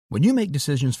When you make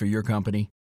decisions for your company,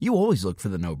 you always look for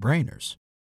the no-brainers.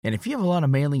 And if you have a lot of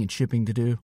mailing and shipping to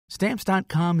do,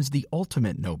 Stamps.com is the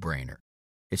ultimate no-brainer.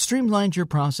 It streamlines your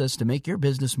process to make your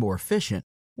business more efficient,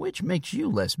 which makes you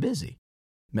less busy.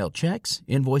 Mail checks,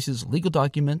 invoices, legal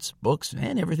documents, books,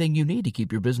 and everything you need to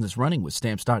keep your business running with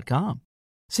Stamps.com.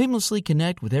 Seamlessly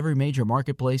connect with every major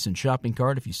marketplace and shopping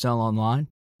cart if you sell online.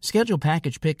 Schedule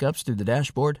package pickups through the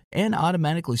dashboard and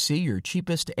automatically see your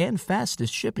cheapest and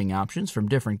fastest shipping options from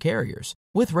different carriers,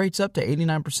 with rates up to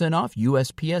 89% off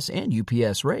USPS and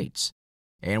UPS rates.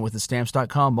 And with the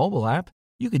Stamps.com mobile app,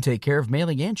 you can take care of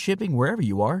mailing and shipping wherever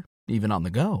you are, even on the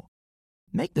go.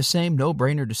 Make the same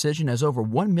no-brainer decision as over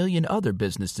 1 million other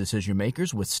business decision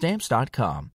makers with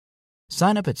Stamps.com.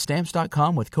 Sign up at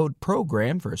Stamps.com with code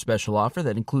PROGRAM for a special offer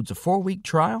that includes a 4-week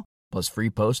trial, plus free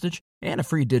postage and a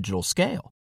free digital scale.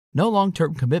 No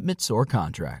long-term commitments or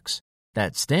contracts.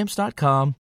 That's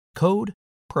Stamps.com, code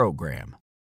PROGRAM.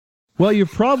 Well,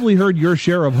 you've probably heard your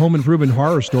share of home improvement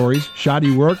horror stories,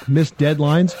 shoddy work, missed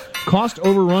deadlines, cost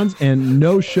overruns, and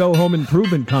no-show home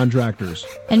improvement contractors.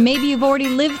 And maybe you've already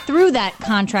lived through that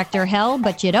contractor hell,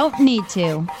 but you don't need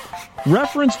to.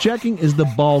 Reference checking is the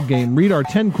ball game. Read our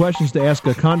 10 questions to ask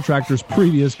a contractor's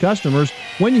previous customers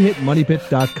when you hit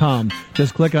moneypit.com.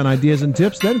 Just click on ideas and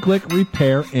tips, then click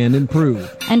repair and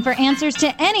improve. And for answers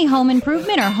to any home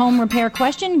improvement or home repair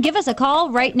question, give us a call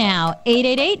right now,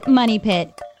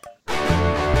 888-MONEYPIT.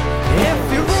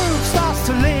 If your roof starts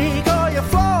to leak or your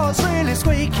floor's really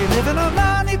squeak, you live in a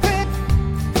money pit.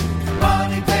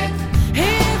 Money pit.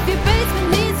 If your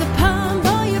basement needs a pump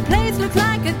or your place looks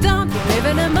like a dump, you live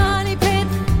in a money pit.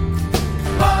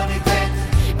 Money pit.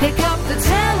 Pick up the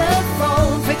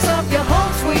telephone, fix up your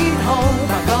home sweet home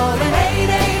by calling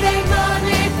 888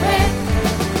 Money Pit.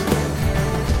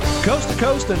 Coast to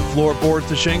coast and floorboards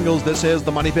to shingles, this is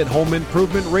the Money Pit Home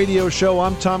Improvement Radio Show.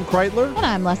 I'm Tom Kraeutler. And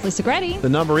I'm Leslie Segrete. The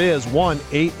number is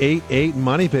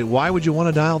 1-888-MONEYPIT. Why would you want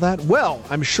to dial that? Well,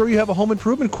 I'm sure you have a home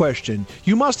improvement question.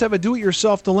 You must have a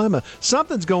do-it-yourself dilemma.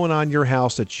 Something's going on in your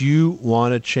house that you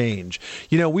want to change.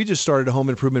 You know, we just started a home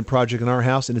improvement project in our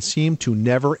house, and it seemed to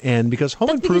never end because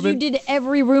home improvement... Because you did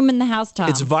every room in the house,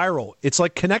 Tom. It's viral. It's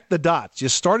like connect the dots. You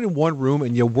start in one room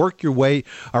and you work your way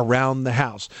around the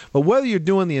house. But whether you're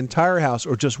doing the entire house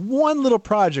or just one little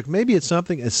project, maybe it's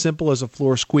something as simple as a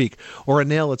floor squeak or a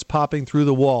nail that's popping through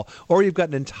the wall, or you've got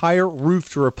an entire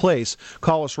roof to replace,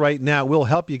 call us right now. We'll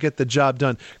help you get the job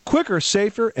done quicker,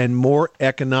 safer, and more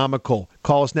economical.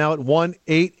 Call us now at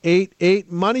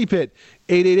 1-888-MONEYPIT,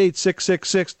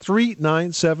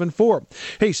 888-666-3974.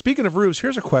 Hey, speaking of roofs,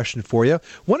 here's a question for you.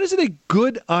 When is it a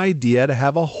good idea to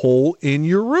have a hole in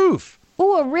your roof?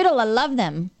 Ooh, a riddle. I love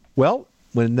them. Well,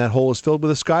 when that hole is filled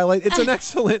with a skylight, it's an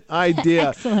excellent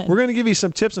idea. Excellent. We're going to give you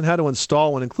some tips on how to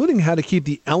install one, including how to keep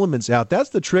the elements out.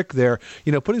 That's the trick there.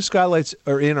 You know, putting skylights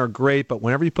are great, but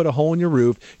whenever you put a hole in your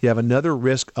roof, you have another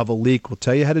risk of a leak. We'll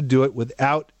tell you how to do it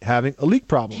without having a leak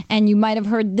problem. And you might have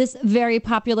heard this very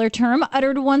popular term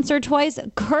uttered once or twice,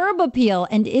 curb appeal.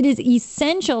 And it is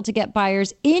essential to get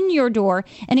buyers in your door,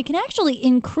 and it can actually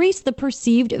increase the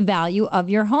perceived value of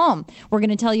your home. We're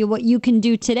going to tell you what you can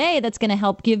do today that's going to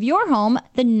help give your home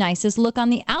the nicest look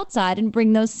on the outside and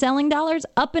bring those selling dollars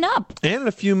up and up. And in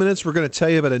a few minutes, we're going to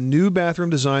tell you about a new bathroom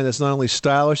design that's not only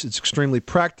stylish, it's extremely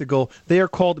practical. They are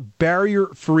called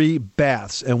barrier-free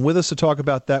baths. And with us to talk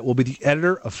about that will be the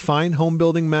editor of Fine Home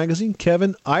Building magazine,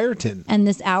 Kevin Ireton. And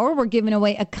this hour, we're giving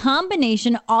away a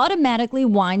combination automatically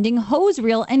winding hose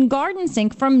reel and garden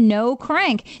sink from No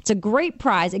Crank. It's a great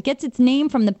prize. It gets its name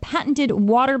from the patented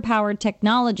water-powered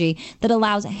technology that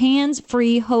allows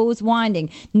hands-free hose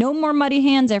winding. No more muddy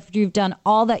hands after you've done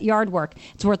all that yard work.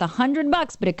 It's worth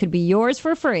 $100, but it could be yours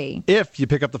for free. If you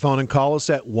pick up the phone and call us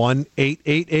at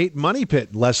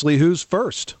 1-888-MONEYPIT. Leslie, who's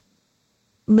first?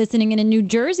 Listening in New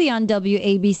Jersey on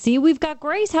WABC, we've got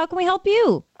Grace. How can we help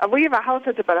you? We have a house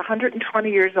that's about 120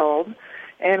 years old,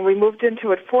 and we moved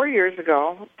into it 4 years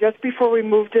ago. Just before we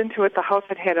moved into it, the house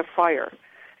had had a fire,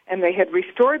 and they had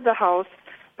restored the house,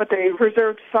 but they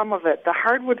preserved some of it. The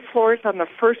hardwood floors on the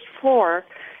first floor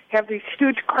have these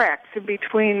huge cracks in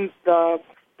between the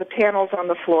panels on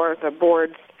the floor, the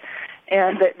boards.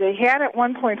 And they had at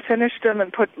one point finished them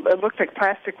and put, it looked like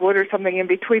plastic wood or something in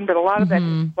between, but a lot of that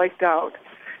is flaked out.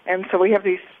 And so we have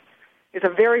these, it's a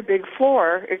very big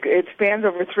floor. It spans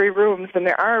over 3 rooms, and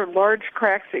there are large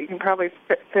cracks that you can probably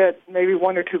fit maybe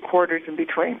 1 or 2 quarters in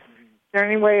between. Is there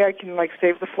any way I can,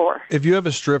 save the floor? If you have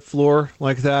a strip floor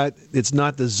like that, it's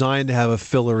not designed to have a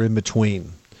filler in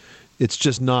between. It's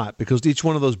just not, because each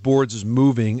one of those boards is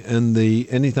moving, and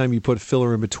anytime you put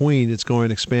filler in between, it's going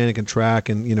to expand and contract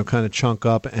and kind of chunk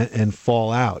up and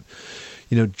fall out.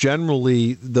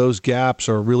 generally those gaps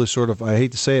are really sort of, I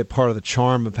hate to say it, part of the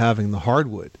charm of having the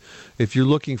hardwood. If you're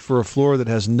looking for a floor that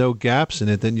has no gaps in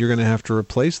it, then you're going to have to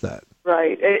replace that.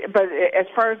 Right. But as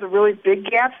far as the really big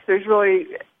gaps, there's really,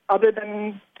 other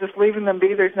than just leaving them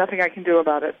be, there's nothing I can do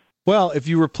about it. Well, if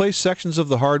you replace sections of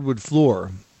the hardwood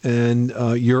floor and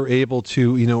you're able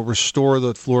to, restore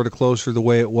the floor to closer the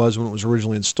way it was when it was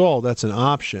originally installed, that's an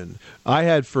option. I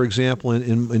had, for example,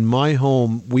 in my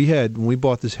home, when we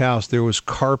bought this house, there was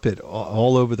carpet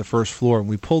all over the first floor, and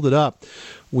we pulled it up.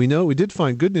 We did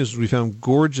find good news. We found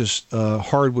gorgeous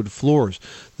hardwood floors.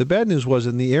 The bad news was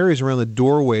in the areas around the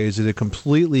doorways, it had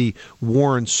completely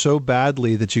worn so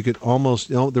badly that you could almost,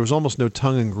 there was almost no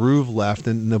tongue and groove left,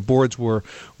 and the boards were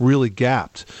really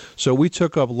gapped. So we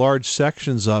took up large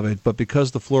sections of it, but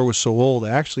because the floor was so old, I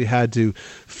actually had to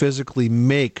physically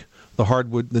make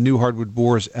the new hardwood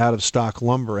boards out of stock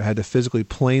lumber. I had to physically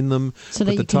plane them, so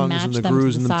put the tongues and the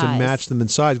grooves in them to match them in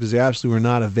size, because they absolutely were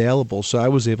not available. So I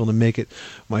was able to make it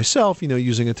myself,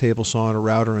 using a table saw and a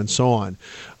router and so on.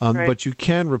 Right. But you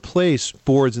can replace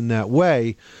boards in that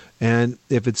way. And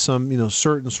if it's some,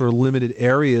 certain sort of limited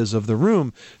areas of the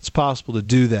room, it's possible to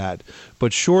do that.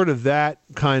 But short of that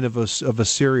kind of a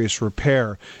serious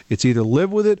repair, it's either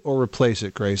live with it or replace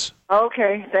it, Grace.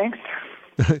 Okay, thanks.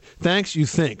 Thanks, you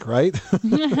think, right?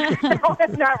 No,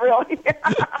 not really.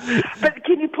 But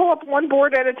can you pull up one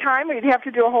board at a time, or you'd have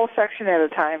to do a whole section at a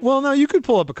time? Well, no, you could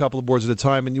pull up a couple of boards at a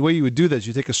time, and the way you would do that is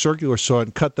you take a circular saw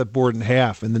and cut that board in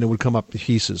half, and then it would come up to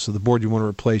pieces. So the board you want to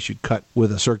replace, you'd cut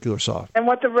with a circular saw. And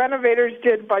what the renovators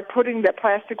did by putting that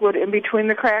plastic wood in between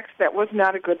the cracks, that was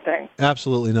not a good thing.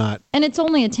 Absolutely not. And it's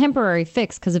only a temporary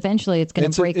fix, because eventually it's going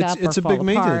to break up or It's a fall big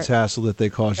maintenance apart. hassle that they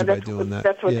cause you by doing that.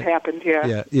 That's what's happened,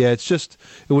 yeah. Yeah,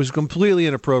 it was a completely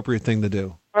inappropriate thing to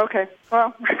do. Okay,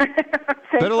 well,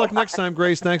 better luck next time,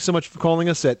 Grace. Thanks so much for calling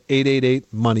us at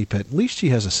 888-MONEY-PIT. At least she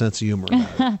has a sense of humor about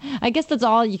it. I guess that's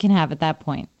all you can have at that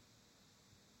point.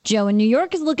 Joe in New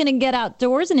York is looking to get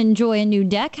outdoors and enjoy a new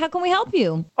deck. How can we help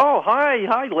you? Oh,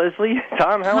 hi, Leslie.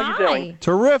 Tom, how are you doing?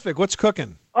 Terrific. What's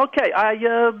cooking? Okay,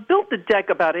 I built the deck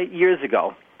about 8 years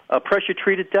ago, a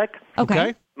pressure-treated deck.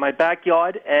 Okay. My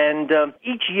backyard, and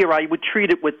each year I would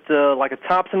treat it with like a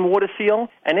Thompson water seal,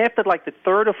 and after like the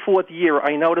third or fourth year,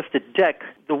 I noticed the deck,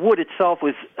 the wood itself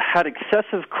had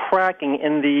excessive cracking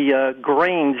in the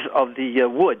grains of the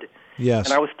wood. Yes.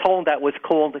 And I was told that was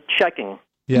called checking.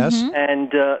 Yes. Mm-hmm.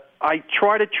 And I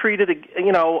tried to treat it,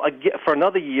 for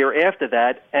another year after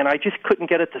that, and I just couldn't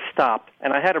get it to stop.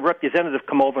 And I had a representative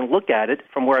come over and look at it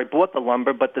from where I bought the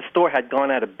lumber, but the store had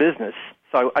gone out of business,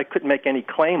 so I couldn't make any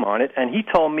claim on it. And he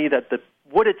told me that the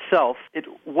wood itself, it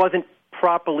wasn't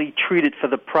properly treated for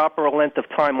the proper length of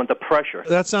time under pressure.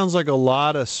 That sounds like a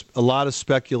lot of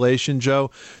speculation,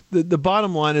 Joe. The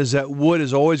bottom line is that wood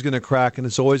is always going to crack and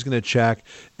it's always going to check.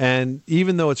 And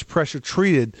even though it's pressure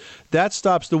treated, that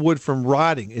stops the wood from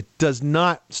rotting. It does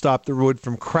not stop the wood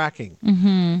from cracking.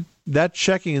 Mm-hmm. That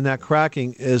checking and that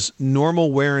cracking is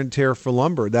normal wear and tear for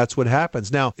lumber. That's what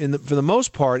happens. Now, for the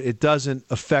most part, it doesn't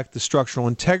affect the structural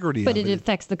integrity but of it. But it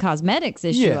affects the cosmetics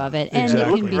issue of it. And exactly. it It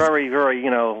can looked be very, very,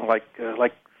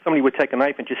 like somebody would take a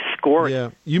knife and just score it. Yeah,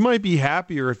 you might be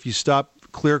happier if you stop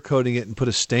clear coating it and put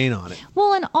a stain on it.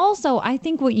 Well, and also, I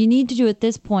think what you need to do at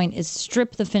this point is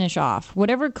strip the finish off.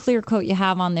 Whatever clear coat you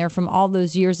have on there from all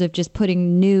those years of just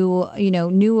putting new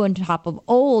on top of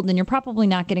old, and you're probably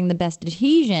not getting the best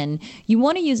adhesion. You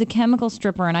want to use a chemical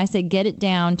stripper, and I say get it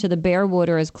down to the bare wood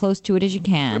or as close to it as you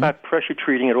can. What about pressure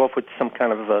treating it off with some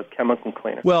kind of a chemical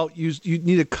cleaner? Well, you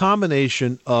need a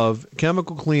combination of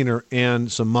chemical cleaner and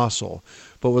some muscle.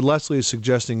 But what Leslie is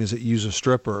suggesting is that you use a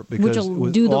stripper, because which will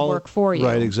do the work for you.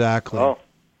 Right, exactly. Oh,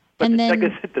 but and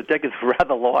the deck is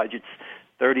rather large. It's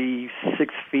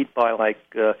 36 feet by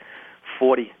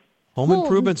 40. Home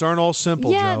improvements aren't all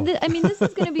simple, yeah, Joe. This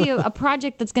is going to be a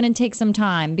project that's going to take some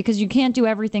time, because you can't do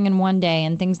everything in one day,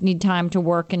 and things need time to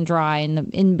work and dry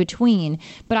in between.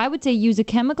 But I would say use a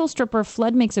chemical stripper.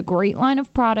 Flood makes a great line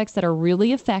of products that are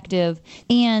really effective,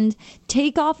 and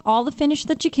take off all the finish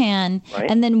that you can. Right.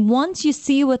 And then once you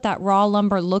see what that raw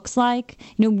lumber looks like,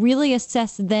 really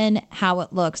assess then how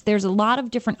it looks. There's a lot of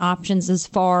different options as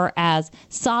far as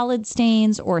solid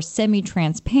stains or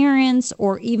semi-transparent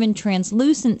or even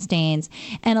translucent stains. stains.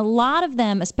 And a lot of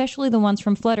them, especially the ones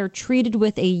from Flood, are treated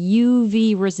with a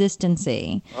UV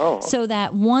resistancy. So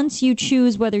that once you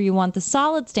choose whether you want the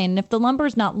solid stain, and if the lumber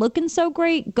is not looking so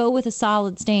great, go with a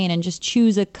solid stain and just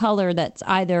choose a color that's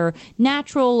either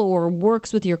natural or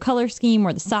works with your color scheme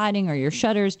or the siding or your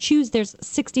shutters. There's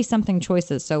 60-something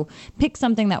choices. So pick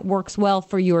something that works well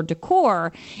for your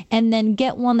decor and then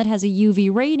get one that has a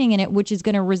UV rating in it, which is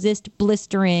going to resist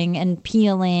blistering and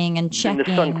peeling and checking. In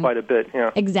the sun quite a bit,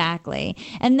 yeah. Exactly.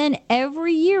 And then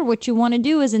every year what you want to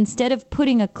do is instead of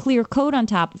putting a clear coat on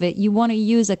top of it, you want to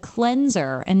use a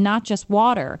cleanser and not just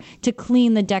water to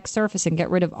clean the deck surface and get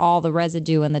rid of all the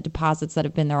residue and the deposits that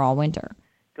have been there all winter.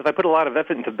 Because I put a lot of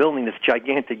effort into building this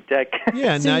gigantic deck.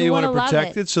 Yeah, and so now you want to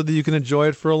protect it so that you can enjoy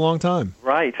it for a long time.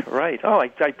 Right. Oh,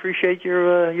 I appreciate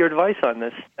your advice on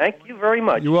this. Thank you very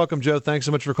much. You're welcome, Joe. Thanks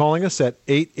so much for calling us at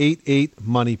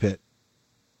 888-MONEY-PIT.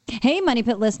 Hey, Money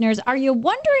Pit listeners, are you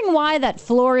wondering why that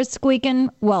floor is squeaking?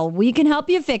 Well, we can help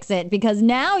you fix it because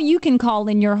now you can call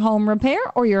in your home repair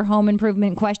or your home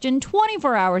improvement question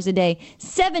 24 hours a day,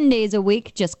 7 days a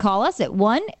week. Just call us at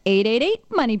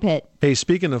 1-888-MONEY-PIT. Hey,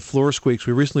 speaking of floor squeaks,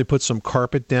 we recently put some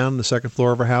carpet down on the second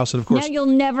floor of our house, and of course, now you'll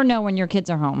never know when your kids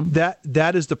are home.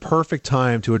 That is the perfect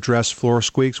time to address floor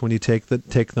squeaks when you take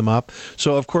them up.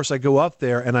 So, of course, I go up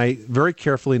there and I very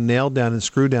carefully nail down and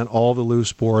screw down all the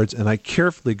loose boards, and I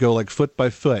carefully go like foot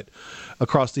by foot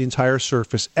across the entire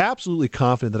surface. Absolutely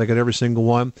confident that I got every single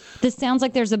one. This sounds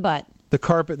like there's a but. The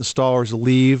carpet installers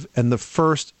leave, and the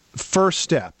first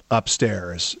step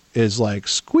upstairs is like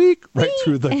squeak right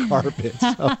through the carpet.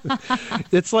 So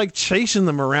it's like chasing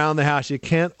them around the house. You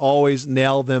can't always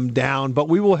nail them down, but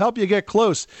we will help you get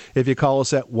close if you call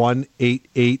us at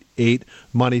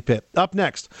 1-888-MONEY-PIT. Up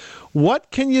next, what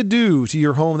can you do to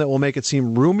your home that will make it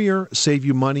seem roomier, save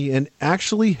you money, and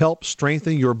actually help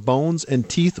strengthen your bones and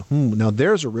teeth? Now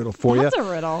there's a riddle for you. That's a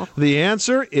riddle. The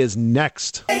answer is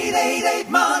next.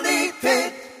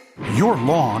 888-MONEY-PIT. Your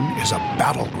lawn is a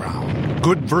battleground.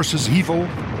 Good versus evil,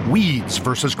 weeds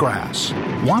versus grass.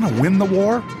 Want to win the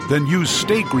war? Then use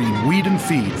Stay Green Weed and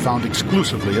Feed, found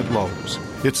exclusively at Lowe's.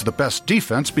 It's the best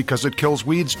defense because it kills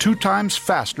weeds 2 times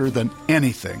faster than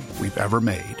anything we've ever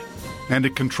made. And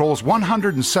it controls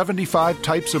 175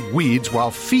 types of weeds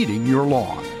while feeding your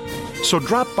lawn. So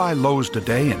drop by Lowe's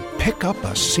today and pick up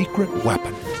a secret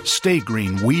weapon. Stay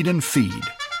Green Weed and Feed,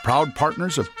 proud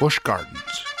partners of Busch Gardens.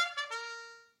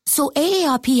 So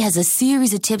AARP has a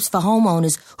series of tips for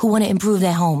homeowners who want to improve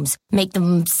their homes, make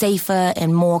them safer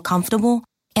and more comfortable.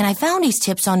 And I found these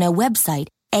tips on their website,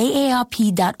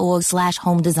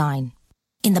 aarp.org/home design.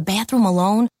 In the bathroom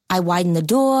alone, I widened the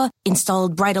door,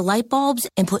 installed brighter light bulbs,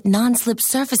 and put non-slip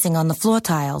surfacing on the floor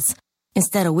tiles.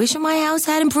 Instead of wishing my house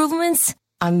had improvements,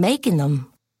 I'm making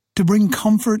them. To bring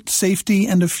comfort, safety,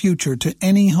 and a future to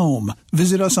any home,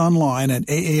 visit us online at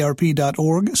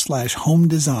aarp.org/home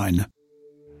design.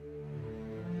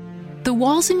 The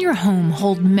walls in your home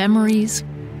hold memories,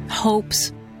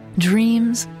 hopes,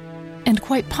 dreams, and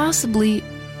quite possibly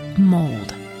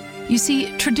mold. You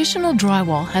see, traditional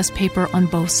drywall has paper on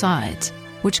both sides,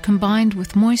 which combined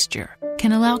with moisture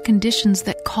can allow conditions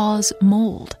that cause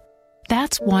mold.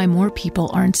 That's why more people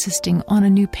are insisting on a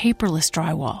new paperless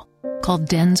drywall called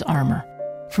Den's Armor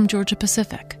from Georgia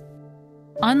Pacific.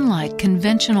 Unlike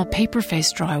conventional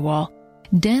paper-faced drywall,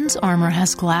 Den's Armor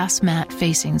has glass mat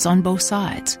facings on both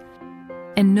sides.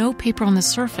 And no paper on the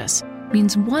surface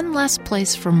means one less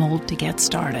place for mold to get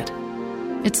started.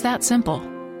 It's that simple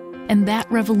and that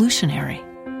revolutionary.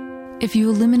 If you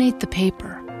eliminate the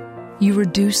paper, you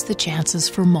reduce the chances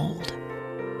for mold.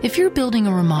 If you're building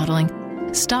or remodeling,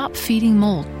 stop feeding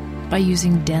mold by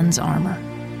using Den's Armor.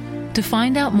 To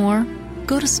find out more,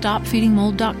 go to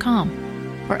stopfeedingmold.com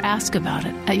or ask about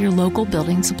it at your local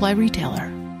building supply retailer.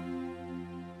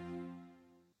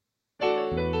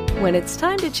 When it's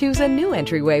time to choose a new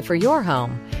entryway for your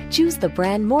home, choose the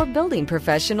brand more building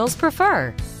professionals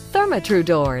prefer, Therma-Tru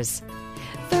doors.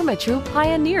 Therma-Tru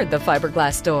pioneered the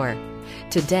fiberglass door.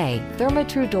 Today,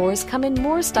 Therma-Tru doors come in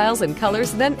more styles and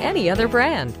colors than any other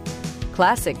brand.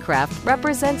 Classic Craft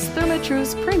represents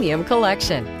Therma-Tru's premium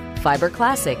collection. Fiber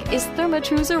Classic is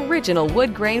Therma-Tru's original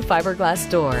wood grain fiberglass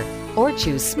door. Or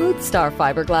choose Smooth Star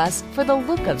fiberglass for the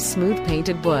look of smooth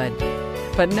painted wood.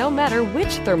 But no matter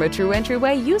which Therma-Tru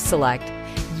entryway you select,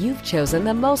 you've chosen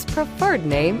the most preferred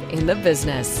name in the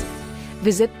business.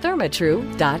 Visit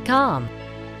thermatru.com.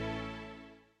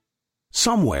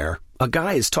 Somewhere, a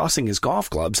guy is tossing his golf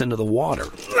clubs into the water.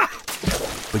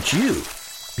 But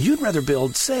you'd rather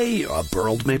build, say, a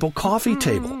burled maple coffee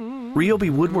table.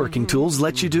 Ryobi Woodworking Tools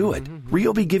lets you do it.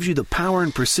 Ryobi gives you the power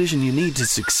and precision you need to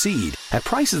succeed at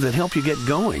prices that help you get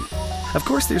going. Of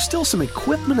course, there's still some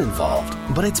equipment involved,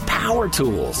 but it's power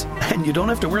tools, and you don't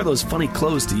have to wear those funny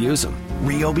clothes to use them.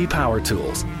 Ryobi Power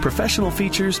Tools. Professional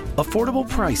features, affordable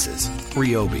prices.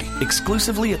 Ryobi,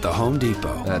 exclusively at the Home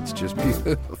Depot. That's just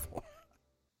beautiful.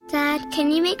 Dad,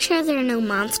 can you make sure there are no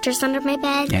monsters under my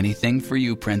bed? Anything for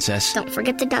you, Princess. Don't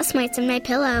forget the dust mites in my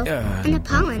pillow. And the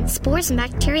pollen, spores, and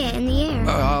bacteria in the air.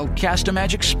 I'll cast a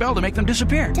magic spell to make them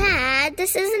disappear. Dad,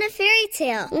 this isn't a fairy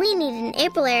tale. We need an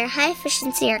April Air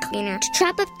high-efficiency air cleaner to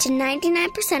trap up to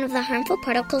 99% of the harmful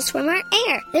particles from our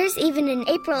air. There's even an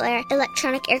April Air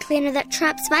electronic air cleaner that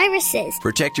traps viruses.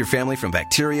 Protect your family from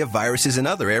bacteria, viruses, and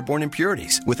other airborne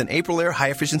impurities with an April Air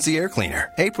high-efficiency air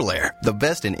cleaner. April Air, the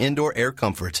best in indoor air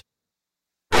comfort.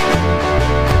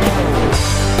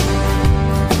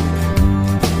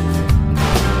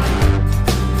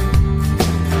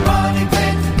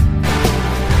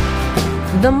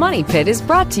 The Money Pit is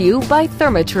brought to you by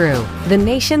Therma-Tru, the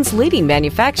nation's leading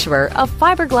manufacturer of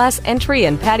fiberglass entry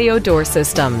and patio door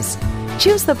systems.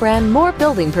 Choose the brand more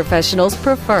building professionals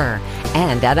prefer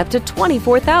and add up to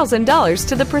 $24,000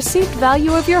 to the perceived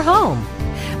value of your home.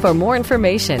 For more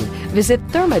information, visit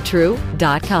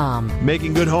thermatru.com.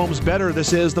 Making good homes better.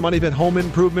 This is the Money Pit Home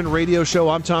Improvement Radio Show.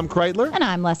 I'm Tom Kraeutler. And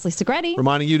I'm Leslie Segrete.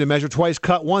 Reminding you to measure twice,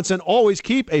 cut once, and always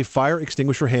keep a fire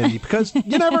extinguisher handy because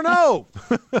you never know.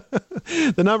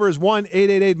 The number is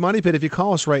 1-888-MONEY-PIT. If you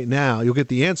call us right now, you'll get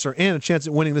the answer and a chance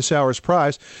at winning this hour's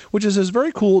prize, which is this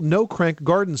very cool no-crank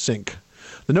garden sink.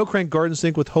 The no-crank garden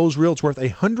sink with hose reel, it's worth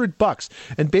 $100.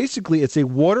 And basically, it's a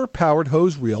water-powered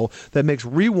hose reel that makes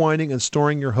rewinding and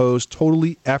storing your hose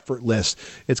totally effortless.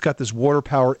 It's got this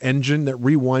water-powered engine that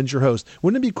rewinds your hose.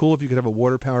 Wouldn't it be cool if you could have a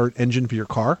water-powered engine for your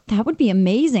car? That would be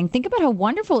amazing. Think about how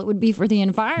wonderful it would be for the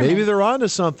environment. Maybe they're onto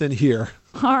something here.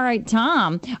 All right,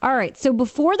 Tom. All right, so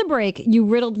before the break, you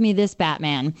riddled me this,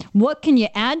 Batman. What can you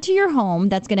add to your home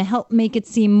that's going to help make it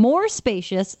seem more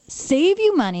spacious, save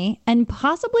you money, and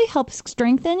possibly help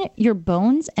strengthen your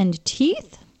bones and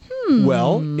teeth?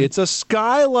 Well, it's a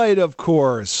skylight, of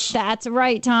course. That's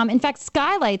right, Tom. In fact,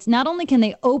 skylights, not only can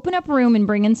they open up room and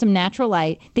bring in some natural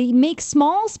light, they make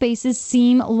small spaces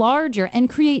seem larger and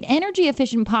create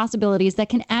energy-efficient possibilities that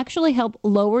can actually help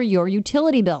lower your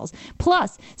utility bills.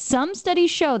 Plus, some studies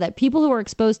show that people who are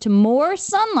exposed to more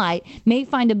sunlight may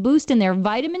find a boost in their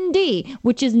vitamin D,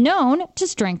 which is known to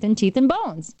strengthen teeth and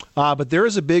bones. But there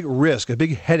is a big risk, a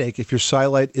big headache if your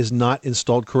skylight is not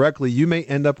installed correctly. You may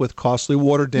end up with costly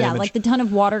water damage. Yeah, like the ton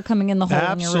of water coming in the hole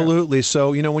in your roof. Absolutely.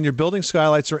 So, when you're building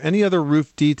skylights or any other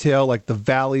roof detail, like the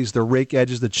valleys, the rake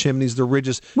edges, the chimneys, the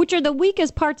ridges. Which are the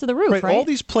weakest parts of the roof, right? All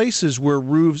these places where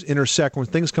roofs intersect, when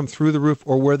things come through the roof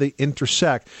or where they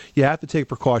intersect, you have to take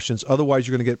precautions. Otherwise,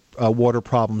 you're going to get water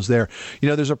problems there.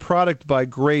 There's a product by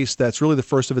Grace that's really the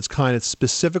first of its kind. It's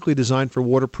specifically designed for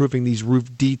waterproofing these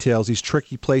roof details, these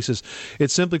tricky places.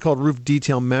 It's simply called Roof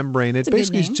Detail Membrane. It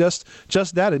basically is just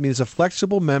that. It means a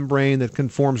flexible membrane that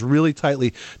conforms really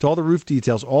tightly to all the roof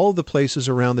details, all of the places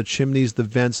around the chimneys, the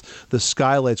vents, the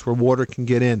skylights where water can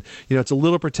get in. It's a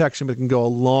little protection, but it can go a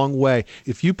long way.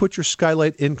 If you put your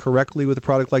skylight in correctly with a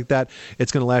product like that,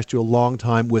 it's going to last you a long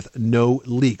time with no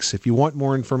leaks. If you want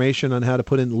more information on how to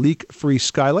put in leak-free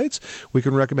skylights, we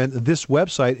can recommend this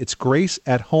website. It's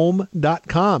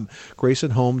graceathome.com,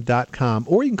 graceathome.com.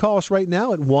 Or you can call us right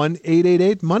now at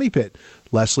 1-888-MONEY-PIT.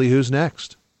 Leslie, who's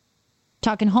next?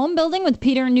 Talking home building with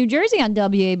Peter in New Jersey on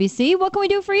WABC. What can we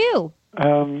do for you?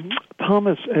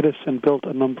 Thomas Edison built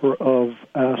a number of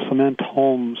cement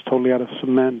homes, totally out of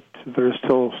cement. They're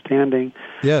still standing.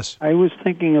 Yes. I was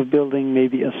thinking of building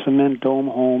maybe a cement dome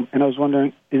home, and I was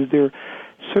wondering, is there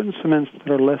certain cements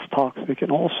that are less toxic?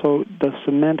 And also, does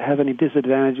cement have any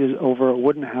disadvantages over a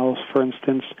wooden house, for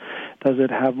instance? Does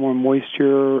it have more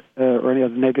moisture or any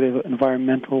other negative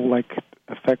environmental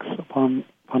effects upon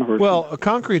Well, a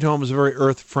concrete home is a very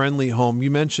earth-friendly home.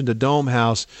 You mentioned a dome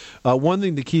house. One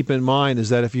thing to keep in mind is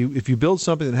that if you build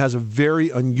something that has a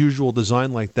very unusual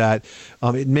design like that,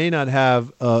 it may not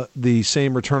have the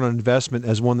same return on investment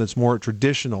as one that's more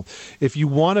traditional. If you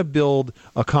want to build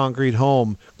a concrete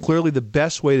home, clearly the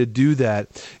best way to do that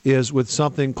is with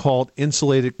something called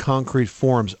insulated concrete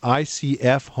forms,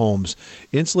 ICF homes.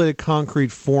 Insulated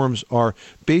concrete forms are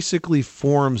basically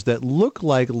forms that look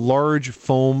like large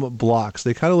foam blocks.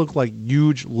 They kind of look like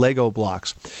huge Lego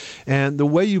blocks. And the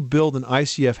way you build an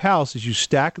ICF house is you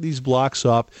stack these blocks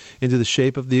up into the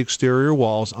shape of the exterior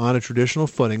walls on a traditional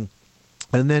footing.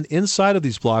 And then inside of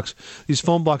these blocks, these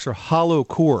foam blocks are hollow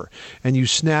core, and you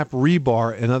snap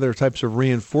rebar and other types of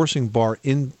reinforcing bar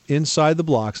inside the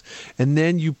blocks, and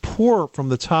then you pour from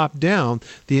the top down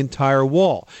the entire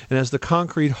wall. And as the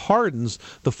concrete hardens,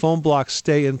 the foam blocks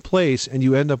stay in place, and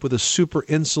you end up with a super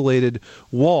insulated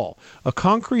wall. A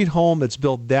concrete home that's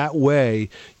built that way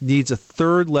needs a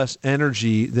third less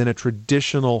energy than a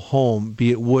traditional home,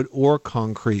 be it wood or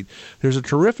concrete. There's a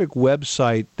terrific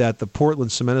website that the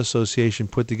Portland Cement Association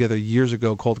put together years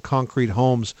ago called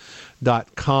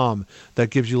concretehomes.com that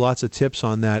gives you lots of tips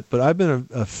on that. But I've been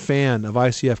a fan of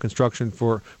ICF construction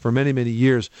for many, many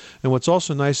years. And what's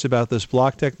also nice about this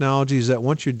block technology is that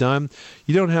once you're done,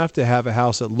 you don't have to have a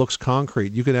house that looks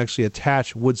concrete. You can actually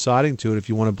attach wood siding to it if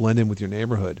you want to blend in with your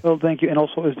neighborhood. Well, thank you. And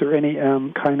also, is there any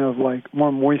kind of like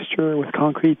more moisture with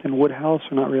concrete than wood house,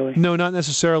 or not really? No, not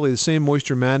necessarily. The same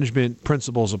moisture management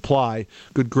principles apply.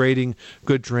 Good grading,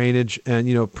 good drainage,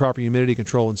 and proper humidity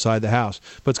control inside the house.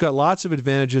 But it's got lots of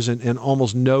advantages and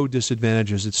almost no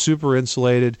disadvantages. It's super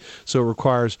insulated, so it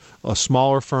requires a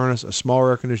smaller furnace, a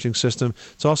smaller air conditioning system.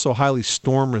 It's also highly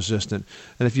storm resistant.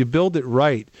 And if you build it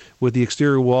right, with the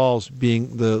exterior walls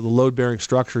being the load-bearing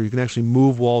structure, you can actually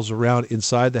move walls around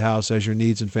inside the house as your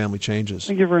needs and family changes.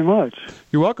 Thank you very much.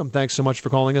 You're welcome. Thanks so much for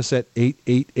calling us at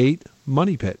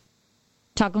 888-MONEY-PIT.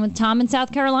 Talking with Tom in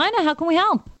South Carolina. How can we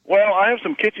help? Well, I have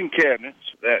some kitchen cabinets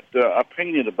that I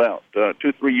painted about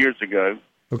 2-3 years ago.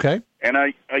 Okay. And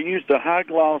I used a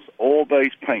high-gloss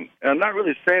oil-based paint. And I'm not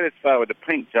really satisfied with the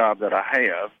paint job that I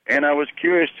have. And I was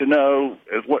curious to know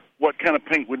what kind of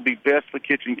paint would be best for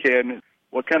kitchen cabinets.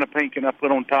 What kind of paint can I put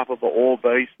on top of an oil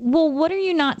base? Well, what are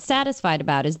you not satisfied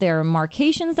about? Is there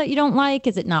marcations that you don't like?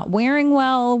 Is it not wearing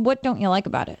well? What don't you like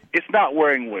about it? It's not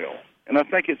wearing well. And I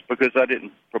think it's because I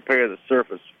didn't prepare the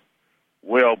surface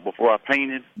well before I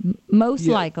painted. Most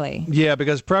likely. Yeah,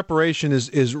 because preparation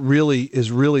is really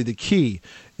the key.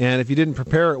 And if you didn't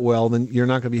prepare it well, then you're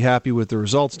not going to be happy with the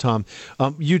results, Tom.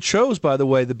 You chose, by the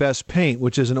way, the best paint,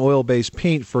 which is an oil-based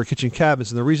paint for kitchen cabinets.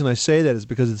 And the reason I say that is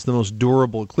because it's the most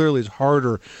durable. It clearly is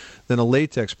harder than a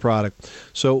latex product.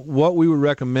 So what we would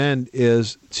recommend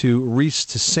is to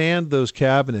sand those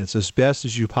cabinets as best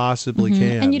as you possibly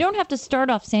can. And you don't have to start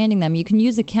off sanding them. You can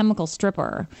use a chemical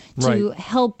stripper to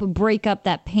help break up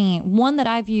that paint. One that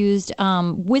I've used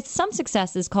with some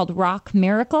success is called Rock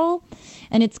Miracle,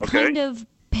 and it's kind of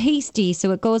pasty,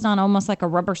 so it goes on almost like a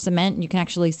rubber cement, and you can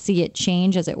actually see it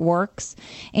change as it works.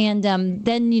 And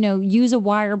then, use a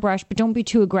wire brush, but don't be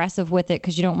too aggressive with it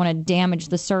because you don't want to damage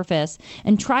the surface.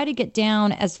 And try to get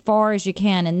down as far as you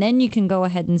can, and then you can go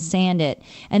ahead and sand it.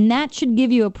 And that should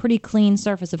give you a pretty clean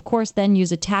surface. Of course, then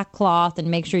use a tack cloth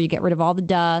and make sure you get rid of all the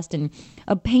dust. And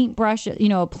a paintbrush,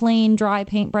 a plain dry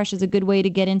paintbrush is a good way to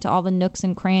get into all the nooks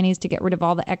and crannies to get rid of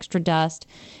all the extra dust.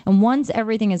 And once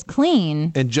everything is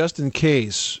clean... And just in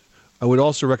case, I would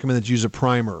also recommend that you use a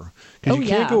primer. Because you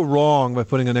can't go wrong by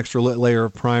putting an extra layer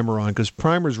of primer on, because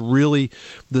primer is really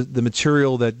the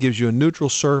material that gives you a neutral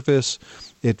surface.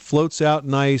 It floats out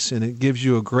nice, and it gives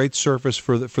you a great surface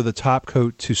for the top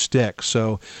coat to stick.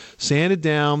 So sand it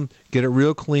down, get it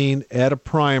real clean, add a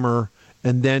primer,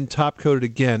 and then top coat it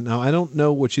again. Now, I don't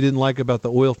know what you didn't like about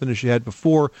the oil finish you had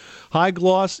before. High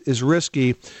gloss is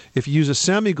risky. If you use a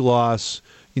semi-gloss,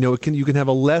 you can have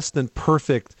a less than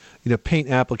perfect paint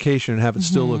application and have it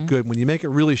still look good. When you make it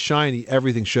really shiny,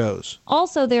 everything shows.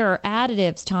 Also, there are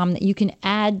additives, Tom, that you can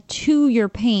add to your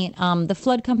paint. The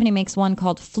Flood Company makes one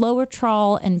called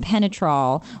Floetrol and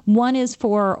Penetrol. One is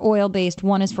for oil-based,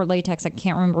 one is for latex. I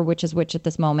can't remember which is which at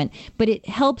this moment. But it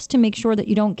helps to make sure that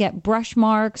you don't get brush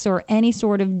marks or any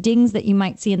sort of dings that you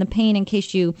might see in the paint in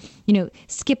case you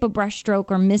skip a brush stroke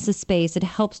or miss a space. It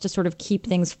helps to sort of keep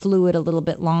things fluid a little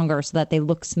bit longer so that they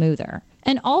look smoother.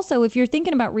 And also, if you're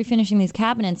thinking about refinishing these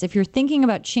cabinets, if you're thinking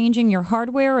about changing your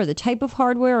hardware or the type of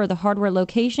hardware or the hardware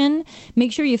location,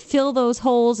 make sure you fill those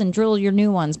holes and drill your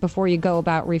new ones before you go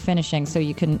about refinishing so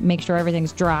you can make sure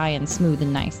everything's dry and smooth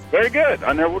and nice. Very good.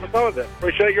 I never would have thought of that.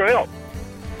 Appreciate your help.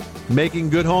 Making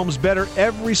good homes better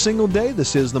every single day.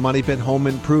 This is the Money Pit Home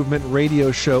Improvement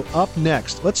Radio Show. Up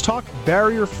next, let's talk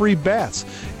barrier-free baths.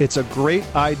 It's a great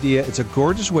idea. It's a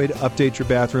gorgeous way to update your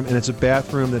bathroom, and it's a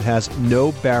bathroom that has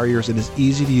no barriers and is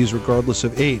easy to use regardless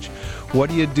of age. What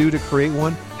do you do to create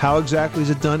one? How exactly is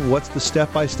it done? What's the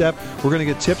step-by-step? We're going to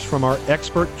get tips from our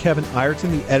expert, Kevin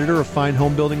Ireton, the editor of Fine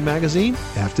Home Building Magazine,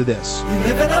 after this. You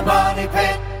live in a money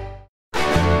pit.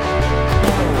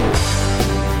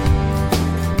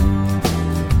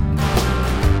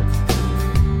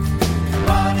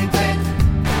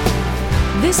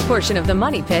 This This portion of the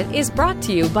Money Pit is brought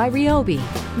to you by Ryobi,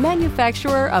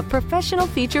 manufacturer of professional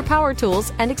feature power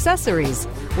tools and accessories,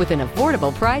 with an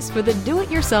affordable price for the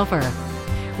do-it-yourselfer.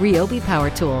 Ryobi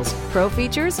Power Tools, pro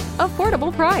features,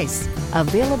 affordable price.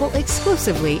 Available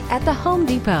exclusively at the Home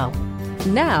Depot.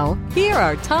 Now, here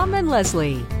are Tom and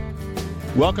Leslie.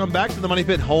 Welcome back to the Money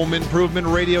Pit Home Improvement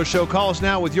Radio Show. Call us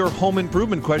now with your home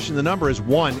improvement question. The number is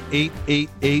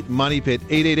 1-888-MONEY-PIT,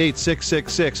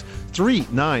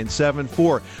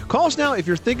 888-666-3974. Call us now if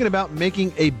you're thinking about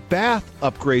making a bath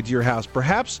upgrade to your house.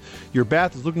 Perhaps your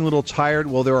bath is looking a little tired.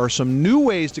 Well, there are some new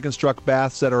ways to construct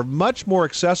baths that are much more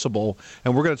accessible,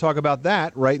 and we're going to talk about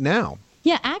that right now.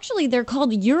 Yeah, actually, they're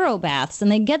called Euro baths,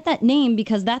 and they get that name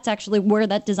because that's actually where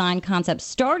that design concept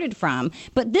started from.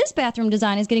 But this bathroom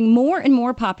design is getting more and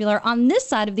more popular on this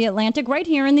side of the Atlantic right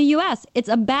here in the U.S. It's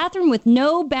a bathroom with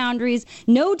no boundaries,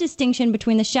 no distinction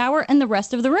between the shower and the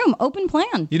rest of the room. Open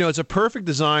plan. You know, it's a perfect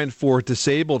design for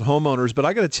disabled homeowners, but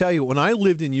I got to tell you, when I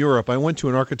lived in Europe, I went to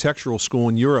an architectural school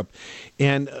in Europe,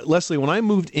 and Leslie, when I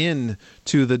moved in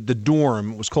to the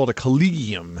dorm, it was called a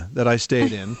collegium that I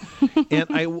stayed in, and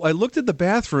I looked at the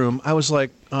bathroom, I was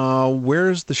like,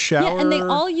 where's the shower? Yeah, and they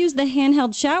all use the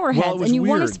handheld shower heads, and you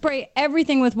want to spray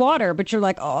everything with water, but you're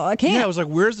like, oh, I can't. Yeah, I was like,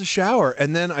 where's the shower?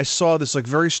 And then I saw this like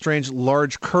very strange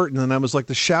large curtain, and I was like,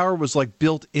 the shower was like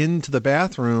built into the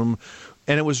bathroom.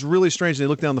 And it was really strange. They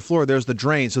looked down the floor, there's the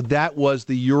drain. So that was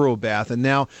the Euro bath. And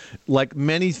now, like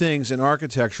many things in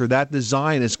architecture, that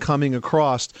design is coming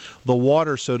across the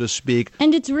water, so to speak.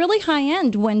 And it's really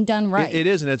high-end when done right. It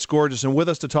is, and it's gorgeous. And with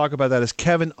us to talk about that is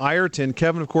Kevin Ireton.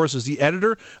 Kevin, of course, is the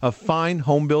editor of Fine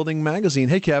Home Building magazine.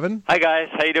 Hey, Kevin. Hi, guys.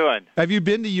 How you doing? Have you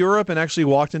been to Europe and actually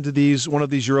walked into one of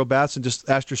these Euro baths and just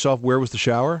asked yourself, where was the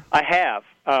shower? I have.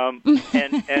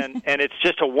 And it's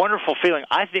just a wonderful feeling.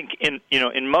 I think in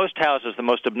most houses the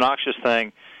most obnoxious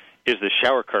thing is the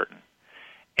shower curtain,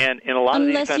 and in a lot of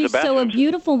these kinds of bathrooms, unless you sew a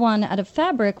beautiful one out of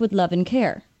fabric with love and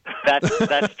care.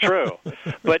 That's true.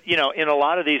 But in a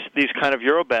lot of these kind of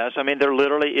Euro baths, I mean, there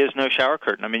literally is no shower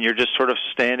curtain. I mean, you're just sort of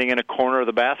standing in a corner of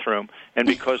the bathroom, and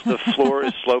because the floor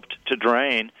is sloped to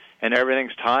drain and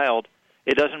everything's tiled,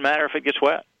 it doesn't matter if it gets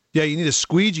wet. Yeah, you need a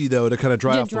squeegee though to kind of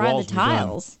dry off the walls. The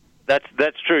tiles.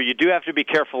 That's true. You do have to be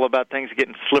careful about things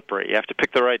getting slippery. You have to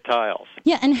pick the right tiles.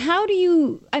 Yeah, and how do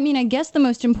you, I mean, I guess the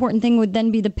most important thing would then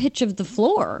be the pitch of the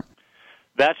floor.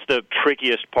 That's the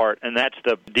trickiest part, and that's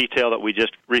the detail that we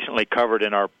just recently covered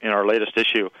in our latest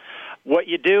issue. What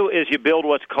you do is you build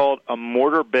what's called a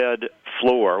mortar bed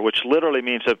floor, which literally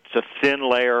means it's a thin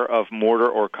layer of mortar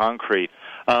or concrete.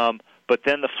 But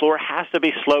then the floor has to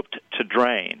be sloped to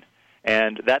drain.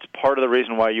 And that's part of the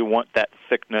reason why you want that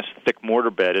thick mortar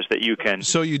bed, is that you can...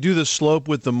 So you do the slope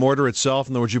with the mortar itself.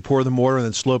 In other words, you pour the mortar and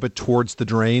then slope it towards the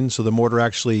drain, so the mortar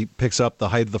actually picks up the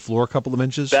height of the floor a couple of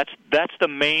inches? That's the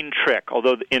main trick.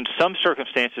 Although in some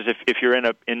circumstances, if you're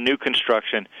in new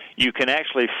construction, you can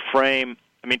actually frame...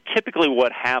 I mean, typically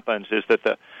what happens is that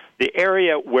the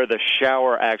area where the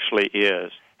shower actually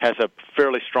is has a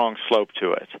fairly strong slope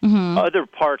to it. Mm-hmm. Other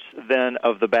parts then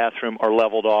of the bathroom are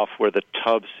leveled off where the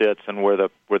tub sits and where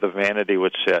the vanity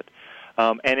would sit.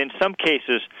 And in some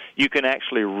cases, you can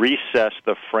actually recess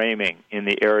the framing in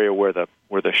the area where the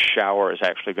shower is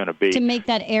actually going to be. To make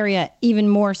that area even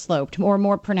more sloped or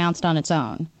more pronounced on its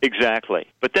own. Exactly.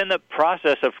 But then the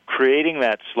process of creating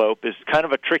that slope is kind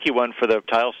of a tricky one for the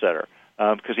tile setter,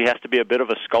 because he has to be a bit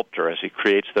of a sculptor as he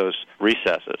creates those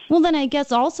recesses. Well, then I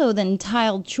guess also then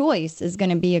tile choice is going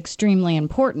to be extremely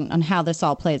important on how this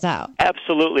all plays out.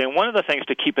 Absolutely, and one of the things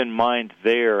to keep in mind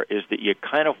there is that you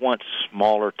kind of want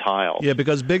smaller tiles. Yeah,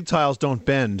 because big tiles don't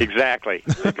bend. Exactly.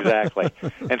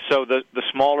 And so the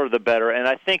smaller the better, and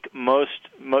I think most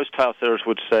tile setters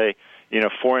would say,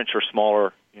 4-inch or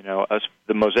smaller,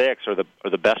 the mosaics are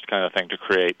the best kind of thing to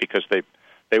create, because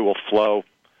they will flow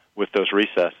with those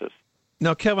recesses.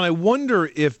 Now, Kevin, I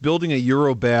wonder if building a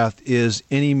Euro bath is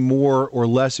any more or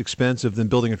less expensive than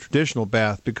building a traditional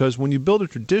bath, because when you build a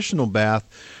traditional bath,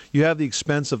 you have the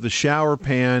expense of the shower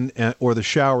pan or the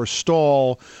shower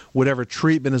stall, whatever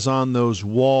treatment is on those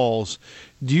walls.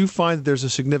 Do you find that there's a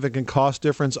significant cost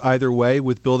difference either way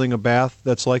with building a bath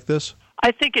that's like this?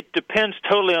 I think it depends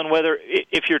totally on whether,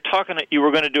 if you're talking that you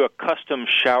were going to do a custom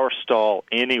shower stall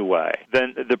anyway,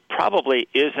 then there probably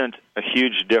isn't a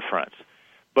huge difference.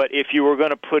 But if you were going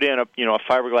to put in a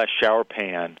fiberglass shower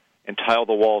pan and tile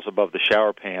the walls above the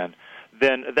shower pan,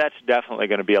 then that's definitely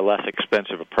going to be a less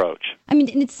expensive approach. I mean,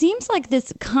 and it seems like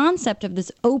this concept of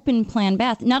this open plan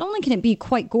bath, not only can it be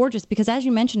quite gorgeous, because as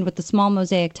you mentioned with the small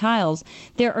mosaic tiles,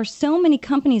 there are so many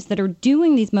companies that are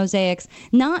doing these mosaics,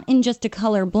 not in just a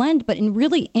color blend, but in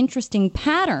really interesting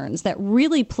patterns that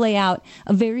really play out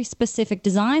a very specific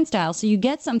design style. So you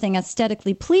get something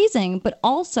aesthetically pleasing, but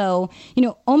also,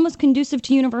 almost conducive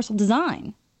to universal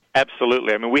design.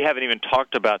 Absolutely. I mean, we haven't even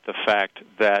talked about the fact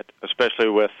that, especially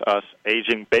with us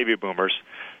aging baby boomers,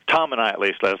 Tom and I at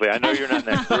least, Leslie, I know you're not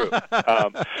in that group,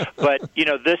 but,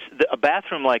 a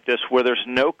bathroom like this where there's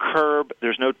no curb,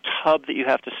 there's no tub that you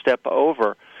have to step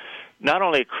over, not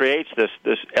only creates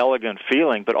this elegant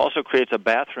feeling, but also creates a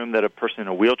bathroom that a person in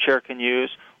a wheelchair can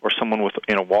use or someone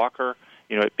in a walker.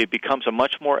 It becomes a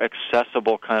much more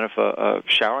accessible kind of a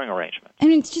showering arrangement.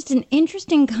 And it's just an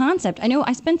interesting concept. I know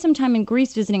I spent some time in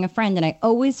Greece visiting a friend, and I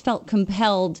always felt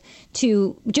compelled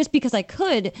to, just because I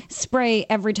could, spray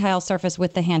every tile surface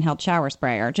with the handheld shower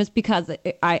sprayer, just because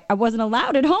I wasn't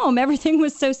allowed at home. Everything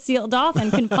was so sealed off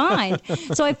and confined.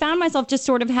 So I found myself just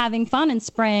sort of having fun and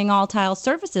spraying all tile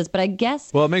surfaces. But I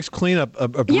guess... Well, it makes cleanup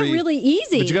really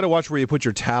easy. But you got to watch where you put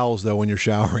your towels, though, when you're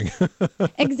showering.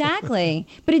 Exactly.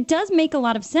 But it does make a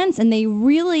lot of sense, and they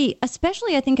really,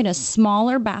 especially I think in a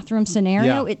smaller bathroom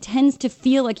scenario, it tends to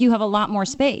feel like you have a lot more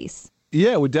space.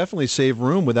 Yeah, it would definitely save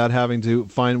room without having to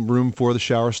find room for the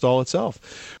shower stall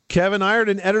itself. Kevin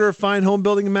Ireton, editor of Fine Home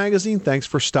Building Magazine, thanks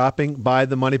for stopping by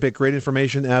the Money Pit. Great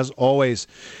information as always.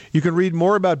 You can read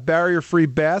more about barrier-free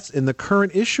baths in the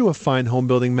current issue of Fine Home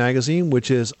Building Magazine,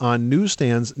 which is on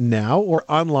newsstands now or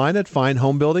online at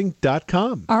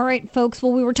finehomebuilding.com. All right, folks.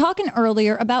 Well, we were talking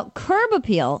earlier about curb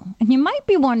appeal, and you might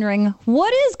be wondering,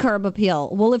 what is curb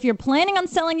appeal? Well, if you're planning on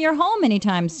selling your home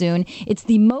anytime soon, it's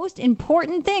the most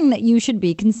important thing that you should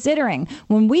be considering.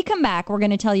 When we come back, we're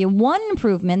going to tell you one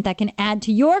improvement that can add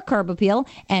to your curb appeal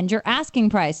and your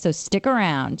asking price, so stick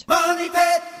around. Money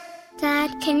Pit!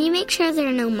 Dad, can you make sure there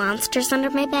are no monsters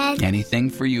under my bed? Anything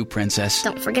for you, Princess.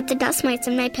 Don't forget the dust mites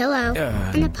in my pillow.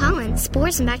 And the pollen,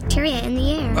 spores, and bacteria in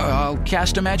the air. I'll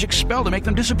cast a magic spell to make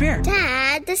them disappear.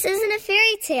 Dad, this isn't a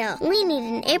fairy tale. We need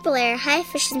an April Air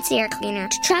high-efficiency air cleaner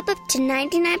to trap up to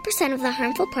 99% of the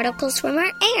harmful particles from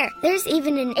our air. There's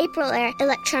even an April Air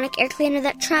electronic air cleaner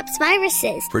that traps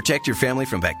viruses. Protect your family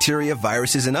from bacteria,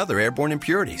 viruses, and other airborne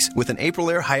impurities with an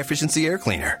April Air high-efficiency air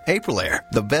cleaner. April Air,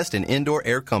 the best in indoor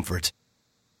air comfort.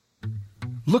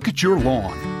 Look at your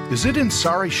lawn. Is it in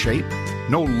sorry shape?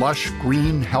 No lush,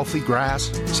 green, healthy grass?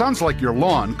 Sounds like your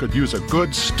lawn could use a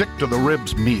good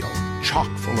stick-to-the-ribs meal, chock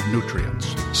full of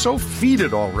nutrients. So feed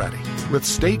it already with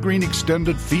Stay Green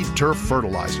Extended Feed Turf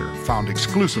Fertilizer, found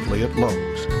exclusively at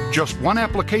Lowe's. Just one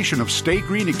application of Stay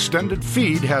Green Extended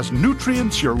Feed has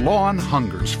nutrients your lawn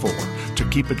hungers for to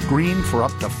keep it green for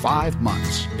up to 5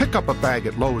 months. Pick up a bag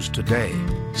at Lowe's today.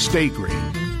 Stay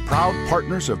Green, proud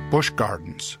partners of Busch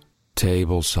Gardens.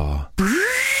 Table saw.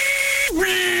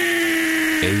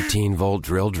 18-volt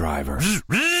drill driver.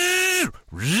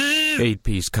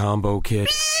 8-piece combo kit.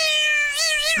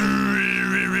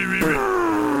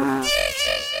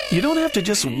 You don't have to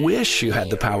just wish you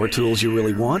had the power tools you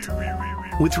really want.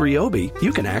 With Ryobi,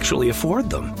 you can actually afford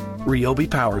them. Ryobi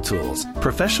Power Tools.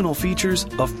 Professional features,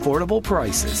 affordable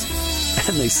prices.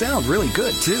 And they sound really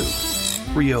good, too.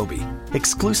 Ryobi.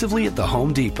 Exclusively at the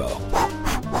Home Depot.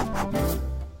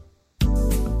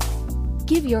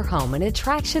 Give your home an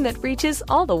attraction that reaches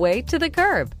all the way to the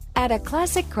curb. Add a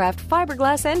Classic Craft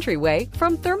fiberglass entryway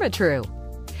from Therma-Tru.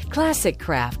 Classic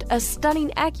Craft, a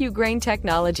stunning AccuGrain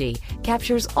technology,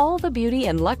 captures all the beauty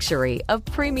and luxury of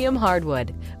premium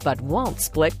hardwood, but won't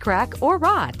split, crack, or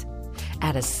rot.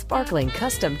 Add a sparkling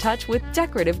custom touch with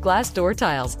decorative glass door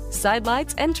tiles, side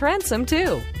lights, and transom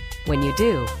too. When you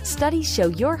do, studies show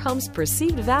your home's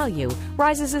perceived value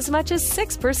rises as much as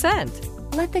 6%.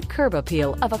 Let the curb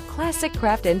appeal of a Classic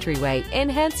Craft entryway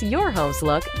enhance your home's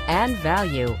look and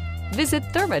value. Visit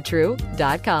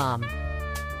thermatru.com.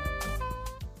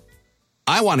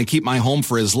 I want to keep my home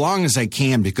for as long as I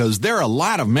can because there are a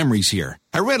lot of memories here.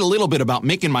 I read a little bit about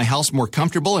making my house more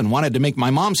comfortable and wanted to make my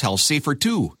mom's house safer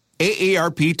too.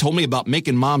 AARP told me about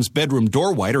making Mom's bedroom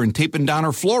door wider and taping down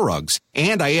her floor rugs.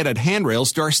 And I added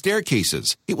handrails to our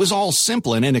staircases. It was all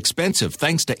simple and inexpensive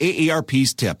thanks to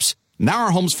AARP's tips. Now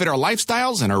our homes fit our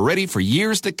lifestyles and are ready for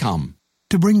years to come.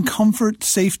 To bring comfort,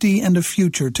 safety, and a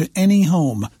future to any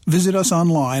home, visit us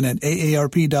online at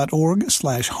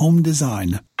aarp.org/home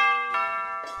design.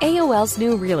 AOL's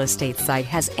new real estate site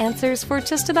has answers for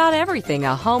just about everything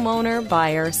a homeowner,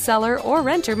 buyer, seller, or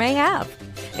renter may have.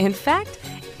 In fact,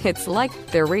 it's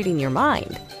like they're reading your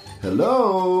mind.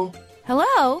 Hello?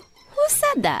 Hello? Who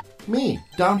said that? Me,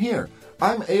 down here.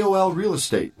 I'm AOL Real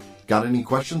Estate. Got any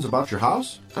questions about your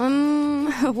house?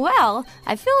 Well,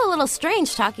 I feel a little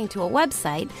strange talking to a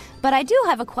website, but I do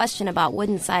have a question about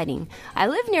wooden siding. I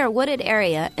live near a wooded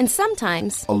area, and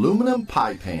sometimes... Aluminum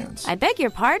pie pans. I beg your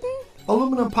pardon?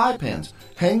 Aluminum pie pans.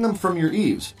 Hang them from your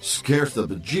eaves. Scares the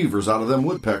bejeevers out of them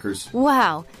woodpeckers.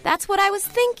 Wow, that's what I was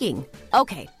thinking.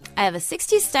 Okay, I have a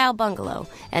 60s style bungalow,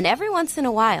 and every once in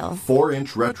a while...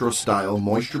 4-inch retro-style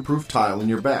moisture-proof tile in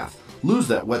your bath. Lose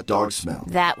that wet dog smell.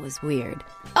 That was weird.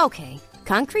 Okay,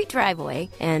 concrete driveway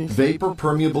and... Vapor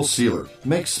permeable sealer.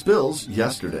 Makes spills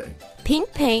yesterday.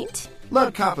 Pink paint.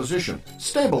 Lead composition.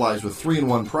 Stabilize with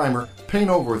 3-in-1 primer.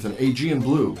 Paint over with an Aegean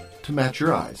blue to match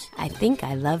your eyes. I think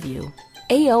I love you.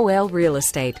 AOL Real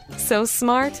Estate. So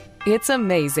smart, it's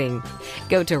amazing.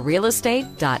 Go to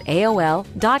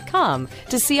realestate.aol.com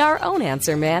to see our own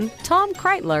answer man, Tom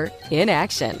Kraeutler, in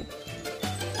action.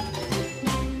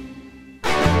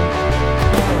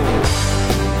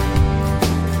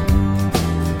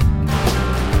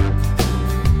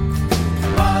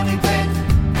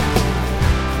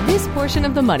 This portion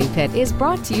of the Money Pit is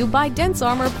brought to you by Dense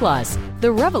Armor Plus,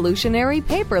 the revolutionary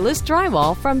paperless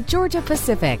drywall from Georgia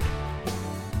Pacific.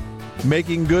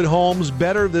 Making good homes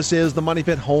better. This is the Money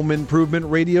Pit Home Improvement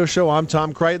Radio Show. I'm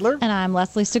Tom Kraeutler. And I'm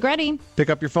Leslie Segrete.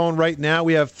 Pick up your phone right now.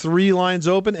 We have 3 lines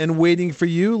open and waiting for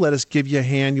you. Let us give you a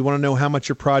hand. You want to know how much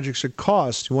your project should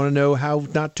cost? You want to know how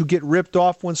not to get ripped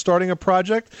off when starting a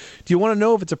project? Do you want to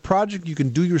know if it's a project you can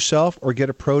do yourself or get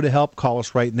a pro to help? Call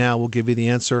us right now. We'll give you the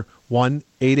answer.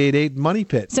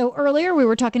 1-888-MONEY-PIT. So earlier we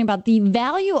were talking about the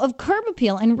value of curb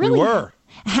appeal and really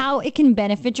how it can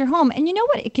benefit your home. And you know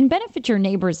what? It can benefit your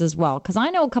neighbors as well, because I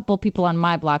know a couple of people on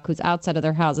my block whose outside of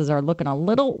their houses are looking a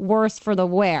little worse for the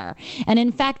wear. And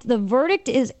in fact, the verdict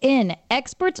is in.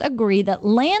 Experts agree that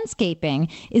landscaping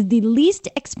is the least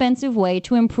expensive way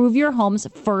to improve your home's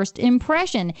first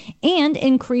impression and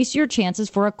increase your chances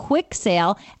for a quick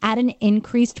sale at an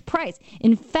increased price.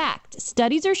 In fact,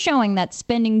 studies are showing that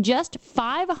spending just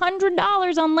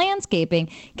 $500 on landscaping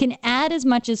can add as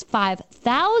much as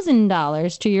 $5,000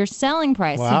 to your selling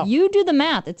price. Wow. So you do the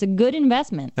math. It's a good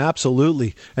investment.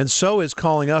 Absolutely. And so is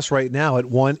calling us right now at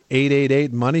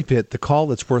 1-888-MONEY-PIT, the call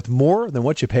that's worth more than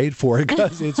what you paid for it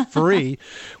because it's free.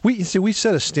 We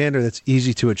set a standard that's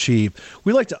easy to achieve.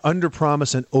 We like to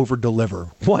underpromise and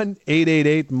overdeliver.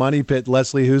 1-888-MONEY-PIT.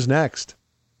 Leslie, who's next?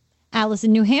 Alice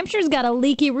in New Hampshire's got a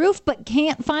leaky roof but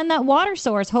can't find that water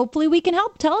source. Hopefully we can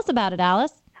help. Tell us about it,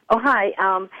 Alice. Oh, hi.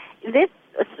 This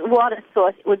water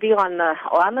source would be on the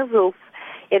roof.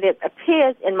 It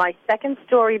appears in my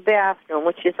second-story bathroom,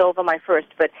 which is over my first.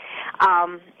 But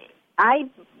I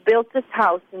built this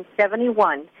house in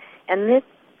 1971, and this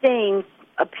thing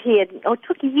appeared. It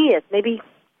took years, maybe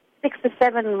 6 or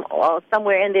 7 or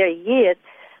somewhere in there years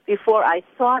before I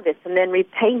saw this, and then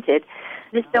repainted.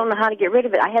 Just don't know how to get rid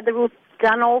of it. I had the roof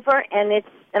done over, and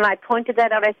I pointed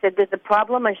that out. I said, "There's a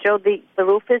problem." I showed the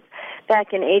roofers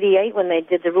back in '88 when they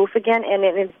did the roof again, and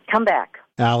it's come back.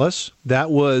 Alice, that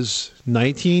was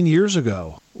 19 years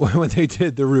ago when they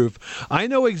did the roof. I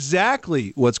know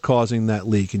exactly what's causing that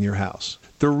leak in your house.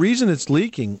 The reason it's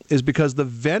leaking is because the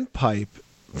vent pipe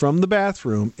from the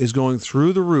bathroom is going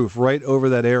through the roof right over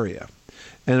that area.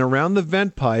 And around the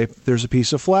vent pipe, there's a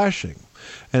piece of flashing.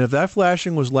 And if that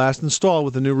flashing was last installed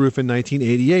with the new roof in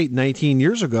 1988, 19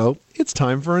 years ago, it's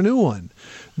time for a new one.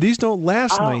 These don't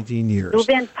last 19 years. New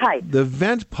vent pipe. The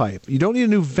vent pipe. You don't need a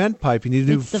new vent pipe. You need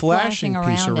a new flashing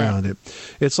piece around it.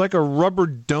 It's like a rubber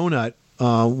donut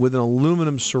with an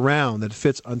aluminum surround that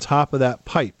fits on top of that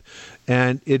pipe.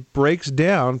 And it breaks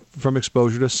down from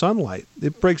exposure to sunlight.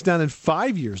 It breaks down in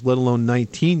 5 years, let alone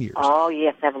 19 years. Oh,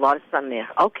 yes, I have a lot of sun there.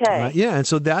 Okay. Yeah, and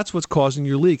so that's what's causing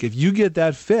your leak. If you get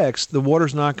that fixed, the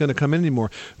water's not going to come in anymore.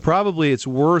 Probably it's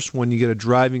worse when you get a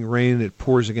driving rain and it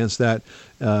pours against that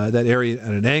area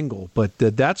at an angle. But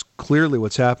that's clearly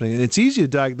what's happening. And it's easy to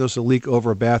diagnose a leak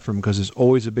over a bathroom because there's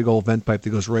always a big old vent pipe that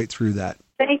goes right through that.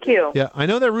 Thank you. Yeah, I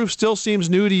know that roof still seems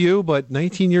new to you, but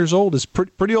 19 years old is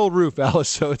pretty old roof, Alice,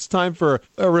 so it's time for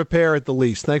a repair at the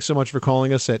least. Thanks so much for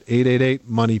calling us at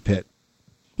 888-MONEY-PIT.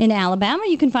 In Alabama,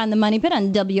 you can find the Money Pit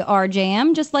on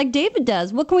WRJM, just like David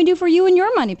does. What can we do for you in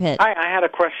your Money Pit? I had a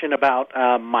question about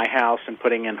my house and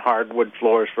putting in hardwood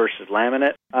floors versus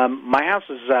laminate. My house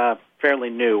is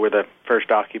fairly new. We're the first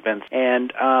occupants.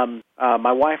 And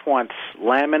my wife wants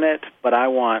laminate, but I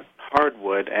want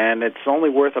hardwood, and it's only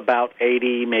worth about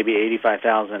 $80,000, maybe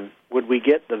 $85,000. Would we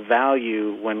get the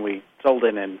value when we sold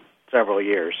it in several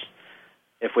years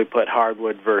if we put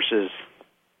hardwood versus,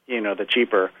 the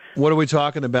cheaper? What are we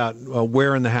talking about?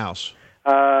 Where in the house?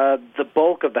 The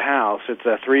bulk of the house. It's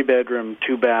a 3-bedroom,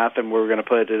 2-bath, and we're going to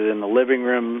put it in the living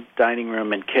room, dining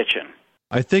room, and kitchen.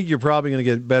 I think you're probably going to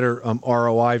get better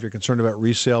ROI if you're concerned about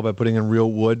resale by putting in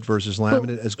real wood versus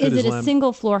laminate. Is it a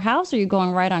single floor house? Are you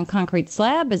going right on concrete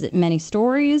slab? Is it many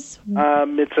stories?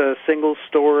 It's a single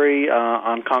story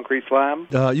on concrete slab.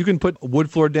 You can put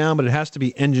wood floor down, but it has to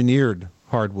be engineered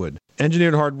hardwood.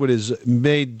 Engineered hardwood is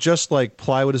made just like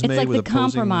plywood is made with opposing... It's like the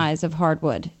compromise of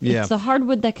hardwood. Yeah. It's the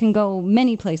hardwood that can go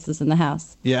many places in the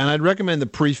house. Yeah, and I'd recommend the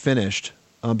pre-finished.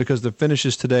 Because the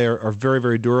finishes today are very,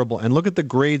 very durable. And look at the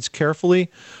grades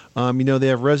carefully. They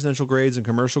have residential grades and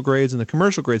commercial grades, and the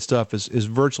commercial grade stuff is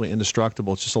virtually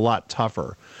indestructible. It's just a lot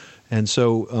tougher. And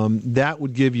so that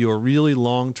would give you a really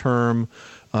long-term,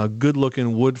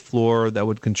 good-looking wood floor that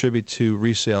would contribute to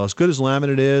resale. As good as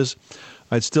laminate is,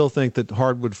 I'd still think that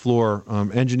hardwood floor,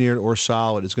 engineered or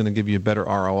solid, is going to give you a better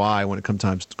ROI when it comes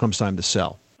time to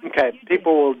sell. Okay,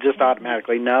 people will just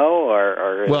automatically know,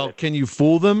 or well, can you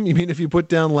fool them? You mean if you put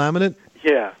down laminate?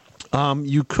 Yeah.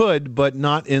 You could, but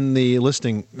not in the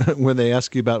listing where they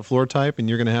ask you about floor type, and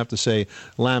you're going to have to say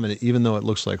laminate, even though it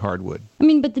looks like hardwood.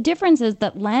 But the difference is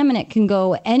that laminate can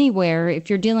go anywhere. If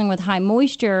you're dealing with high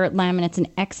moisture, laminate's an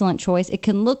excellent choice. It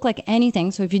can look like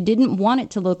anything, so if you didn't want it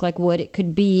to look like wood, it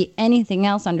could be anything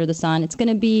else under the sun. It's going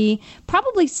to be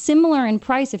probably similar in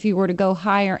price if you were to go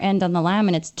higher end on the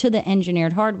laminates to the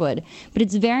engineered hardwood. But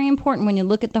it's very important when you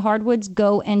look at the hardwoods,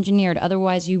 go engineered.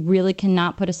 Otherwise, you really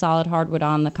cannot put a solid hardwood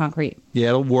on the concrete. Yeah,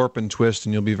 it'll warp and twist,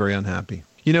 and you'll be very unhappy.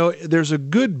 There's a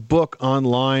good book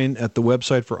online at the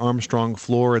website for Armstrong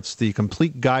Floor. It's the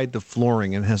Complete Guide to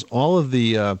Flooring, and has all of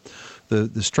the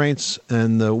strengths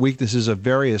and the weaknesses of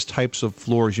various types of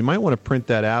floors. You might want to print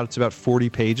that out. It's about 40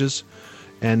 pages,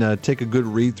 and take a good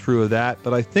read through of that.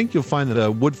 But I think you'll find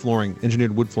that wood flooring,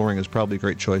 engineered wood flooring, is probably a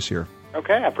great choice here.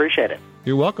 Okay, I appreciate it.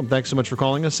 You're welcome. Thanks so much for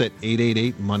calling us at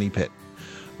 888-MONEY-PIT.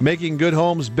 Making good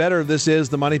homes better. This is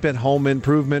the Money Pit Home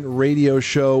Improvement Radio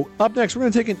Show. Up next, we're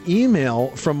going to take an email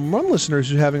from one listener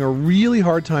who's having a really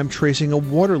hard time tracing a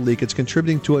water leak. It's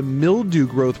contributing to a mildew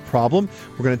growth problem.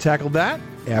 We're going to tackle that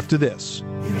after this.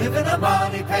 You live in a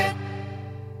money pit.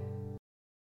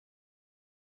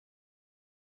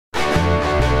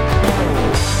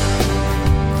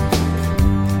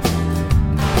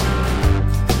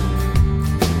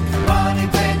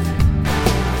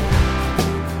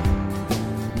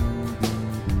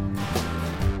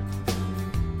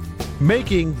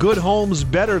 Making good homes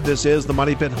better. This is the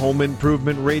Money Pit Home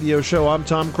Improvement Radio Show. I'm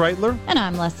Tom Kraeutler. And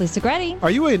I'm Leslie Segrete.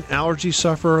 Are you an allergy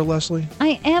sufferer, Leslie?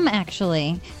 I am,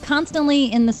 actually. Constantly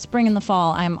in the spring and the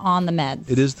fall, I'm on the meds.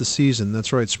 It is the season.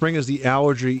 That's right. Spring is the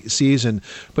allergy season.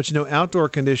 But, outdoor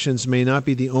conditions may not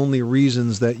be the only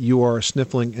reasons that you are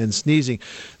sniffling and sneezing.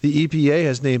 The EPA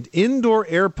has named indoor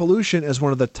air pollution as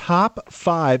one of the top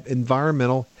 5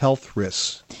 environmental health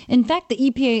risks. In fact, the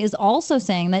EPA is also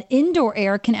saying that indoor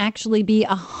air can actually be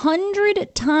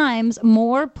 100 times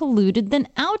more polluted than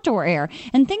outdoor air.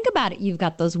 And think about it. You've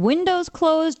got those windows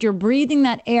closed. You're breathing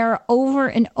that air over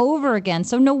and over again.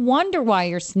 So no wonder why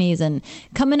you're sneezing.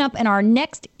 Coming up in our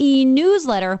next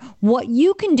e-newsletter, what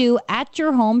you can do at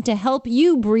your home to help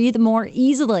you breathe more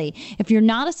easily. If you're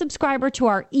not a subscriber to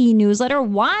our e-newsletter,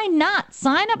 why not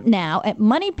sign up now at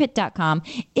moneypit.com?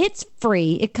 It's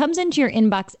free. It comes into your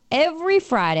inbox every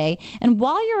Friday. And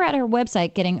while you're at our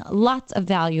website getting lots of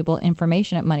valuable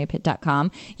information at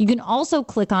moneypit.com, you can also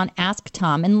click on Ask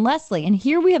Tom and Leslie. And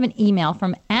here we have an email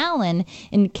from Alan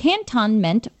in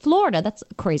Cantonment, Florida. That's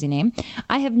a crazy name.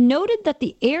 I have noted that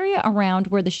the area around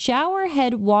where the shower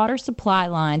head water supply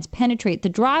lines penetrate the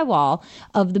drywall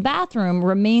of the bathroom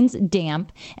remains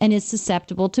damp and is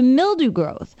susceptible to mildew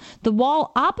growth. The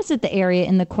wall opposite the area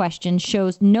in the question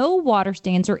shows no water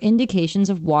stains or indications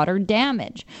of water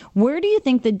damage. Where do you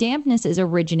think the dampness is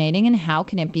originating, and how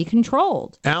can it be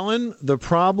controlled? Alan, the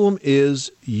problem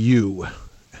is you.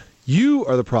 You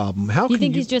are the problem. How you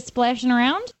think he's just splashing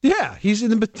around? Yeah, he's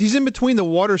in between the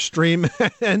water stream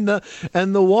and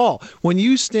the wall. When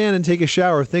you stand and take a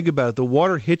shower, think about it. The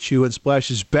water hits you and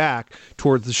splashes back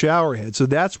towards the shower head. So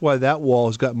that's why that wall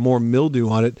has got more mildew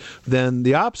on it than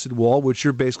the opposite wall, which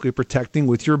you're basically protecting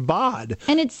with your bod.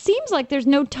 And it seems like there's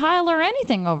no tile or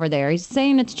anything over there. He's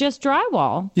saying it's just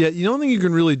drywall. Yeah, the only thing you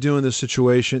can really do in this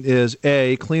situation is,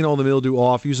 A, clean all the mildew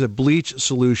off, use a bleach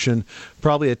solution,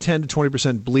 probably a 10 to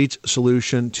 20% bleach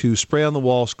solution to spray on the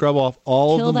wall, scrub off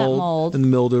all of the mold and the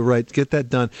mildew, right? Get that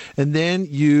done. And then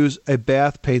use a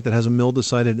bath paint that has a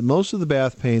mildewcide in it. Most of the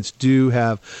bath paints do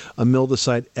have a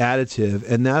mildewcide additive,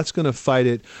 and that's going to fight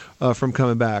it from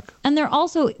coming back. And they're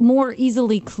also more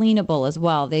easily cleanable as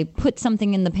well. They put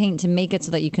something in the paint to make it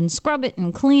so that you can scrub it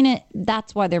and clean it.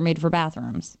 That's why they're made for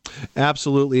bathrooms.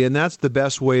 Absolutely. And that's the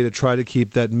best way to try to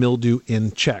keep that mildew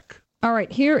in check. All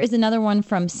right, here is another one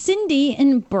from Cindy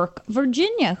in Burke,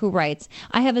 Virginia, who writes,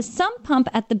 I have a sump pump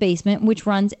at the basement which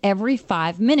runs every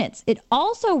 5 minutes. It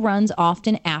also runs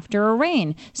often after a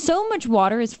rain. So much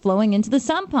water is flowing into the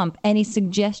sump pump. Any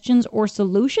suggestions or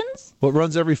solutions? Well, it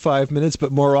runs every 5 minutes,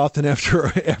 but more often after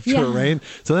a rain.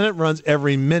 So then it runs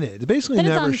every minute. It basically then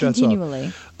never it's on shuts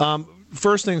continually. off.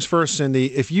 First things first, Cindy,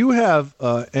 if you have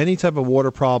any type of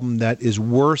water problem that is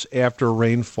worse after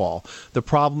rainfall, the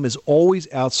problem is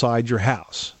always outside your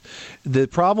house. The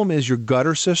problem is your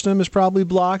gutter system is probably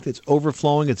blocked. It's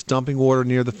overflowing. It's dumping water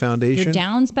near the foundation. Your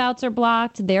downspouts are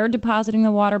blocked. They're depositing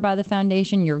the water by the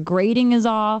foundation. Your grating is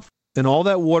off. And all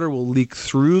that water will leak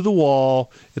through the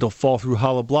wall. It'll fall through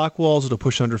hollow block walls. It'll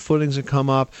push under footings and come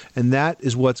up. And that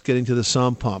is what's getting to the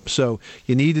sump pump. So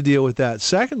you need to deal with that.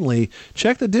 Secondly,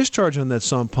 check the discharge on that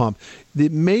sump pump.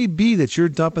 It may be that you're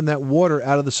dumping that water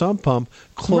out of the sump pump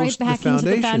close right back to the foundation.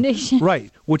 Into the foundation.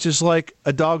 Right, which is like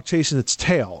a dog chasing its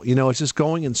tail. You know, it's just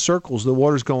going in circles. The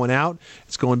water's going out.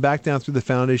 It's going back down through the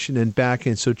foundation and back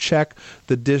in. So check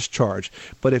the discharge.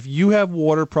 But if you have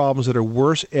water problems that are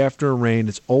worse after a rain,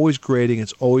 it's always grading.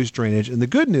 It's always drainage. And the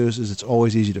good news is it's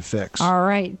always easy to fix. All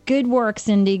right. Good work,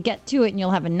 Cindy. Get to it, and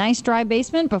you'll have a nice dry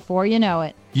basement before you know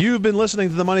it. You've been listening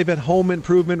to the Money Pit Home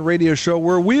Improvement Radio Show,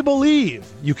 where we believe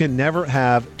you can never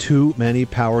have too many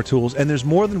power tools. And there's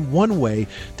more than one way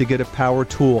to get a power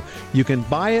tool. You can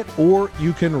buy it or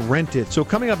you can rent it. So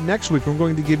coming up next week, we're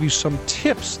going to give you some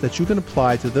tips that you can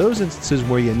apply to those instances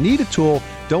where you need a tool,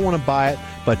 don't want to buy it,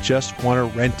 but just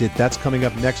want to rent it. That's coming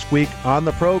up next week on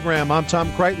the program. I'm Tom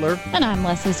Kraeutler. And I'm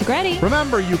Leslie Segrete.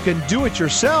 Remember, you can do it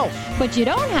yourself, but you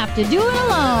don't have to do it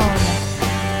alone.